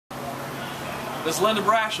This is Linda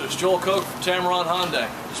Brasher. It's Joel Koch from Tameron Hyundai.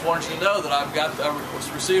 Just wanted you to know that I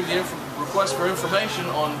received the request for information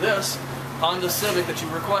on this Honda Civic that you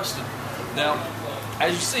requested. Now,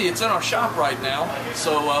 as you see, it's in our shop right now,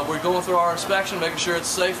 so we're going through our inspection, making sure it's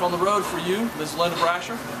safe on the road for you. This is Linda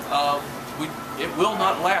Brasher. It will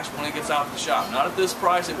not last when it gets out of the shop. Not at this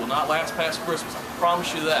price. It will not last past Christmas. I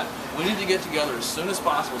promise you that. We need to get together as soon as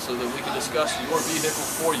possible so that we can discuss your vehicle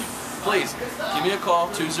for you. Please, give me a call,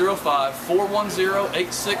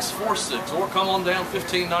 205-410-8646, or come on down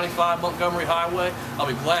 1595 Montgomery Highway. I'll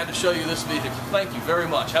be glad to show you this vehicle. Thank you very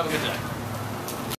much. Have a good day.